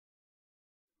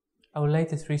Our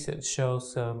latest research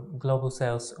shows global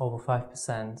sales over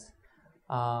 5%,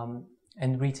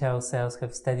 and retail sales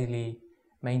have steadily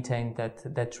maintained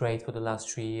that rate for the last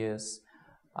 3 years.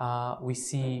 We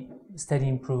see steady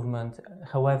improvement.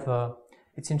 However,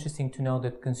 it's interesting to know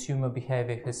that consumer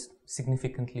behavior has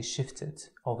significantly shifted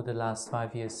over the last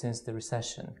 5 years since the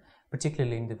recession,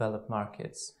 particularly in developed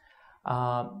markets.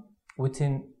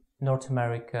 Within North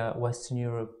America, Western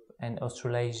Europe, and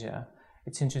Australasia,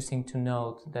 it's interesting to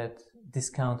note that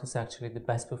discount is actually the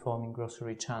best performing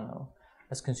grocery channel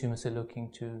as consumers are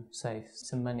looking to save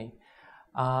some money.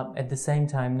 At the same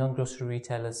time, non-grocery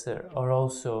retailers are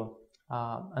also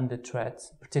under threat,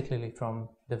 particularly from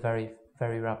the very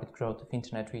rapid growth of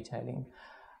internet retailing.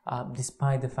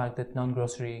 Despite the fact that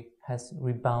non-grocery has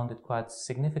rebounded quite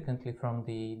significantly from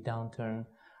the downturn,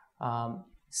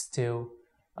 still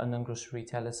non-grocery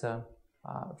retailers are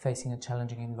facing a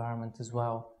challenging environment as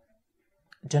well.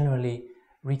 Generally,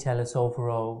 retailers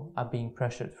overall are being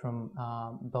pressured from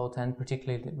both ends,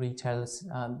 particularly the retailers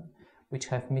which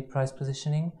have mid-price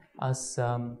positioning, as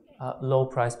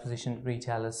low-price positioned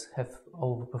retailers have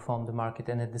overperformed the market,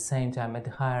 and at the same time, at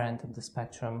the higher end of the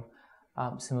spectrum,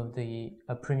 some of the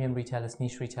premium retailers,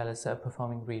 niche retailers are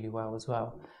performing really well as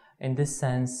well. In this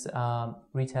sense,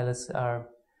 retailers are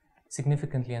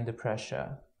significantly under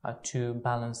pressure to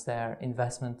balance their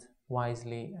investment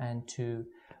wisely and to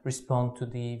respond to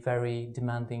the very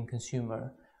demanding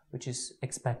consumer, which is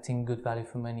expecting good value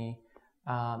for money,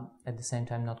 at the same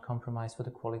time not compromise for the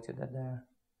quality that they're.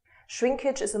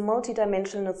 Shrinkage is a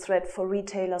multidimensional threat for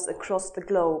retailers across the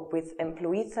globe, with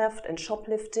employee theft and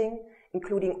shoplifting,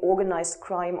 including organized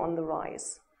crime, on the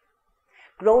rise.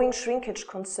 Growing shrinkage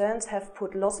concerns have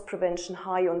put loss prevention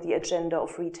high on the agenda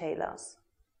of retailers.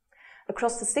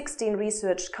 Across the 16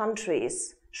 researched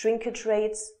countries, shrinkage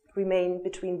rates remain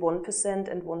between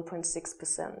 1% and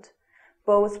 1.6%.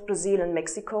 Both Brazil and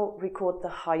Mexico record the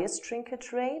highest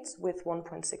shrinkage rates with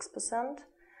 1.6%,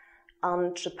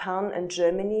 and Japan and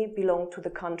Germany belong to the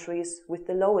countries with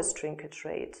the lowest shrinkage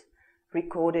rate,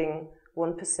 recording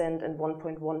 1% and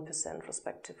 1.1%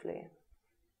 respectively.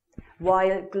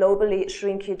 While globally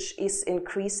shrinkage is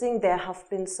increasing, there have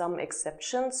been some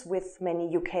exceptions, with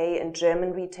many UK and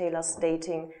German retailers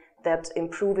stating that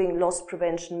improving loss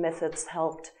prevention methods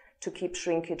helped to keep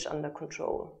shrinkage under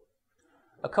control.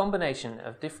 A combination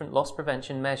of different loss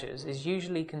prevention measures is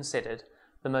usually considered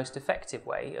the most effective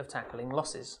way of tackling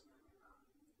losses.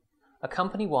 A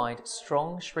company-wide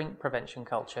strong shrink prevention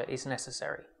culture is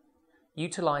necessary,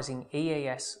 utilising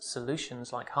EAS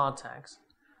solutions like hard tags,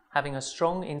 having a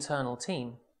strong internal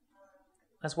team,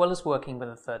 as well as working with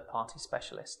a third-party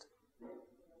specialist.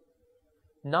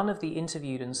 None of the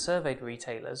interviewed and surveyed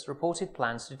retailers reported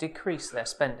plans to decrease their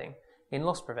spending in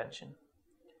loss prevention.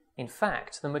 In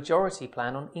fact, the majority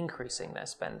plan on increasing their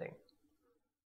spending.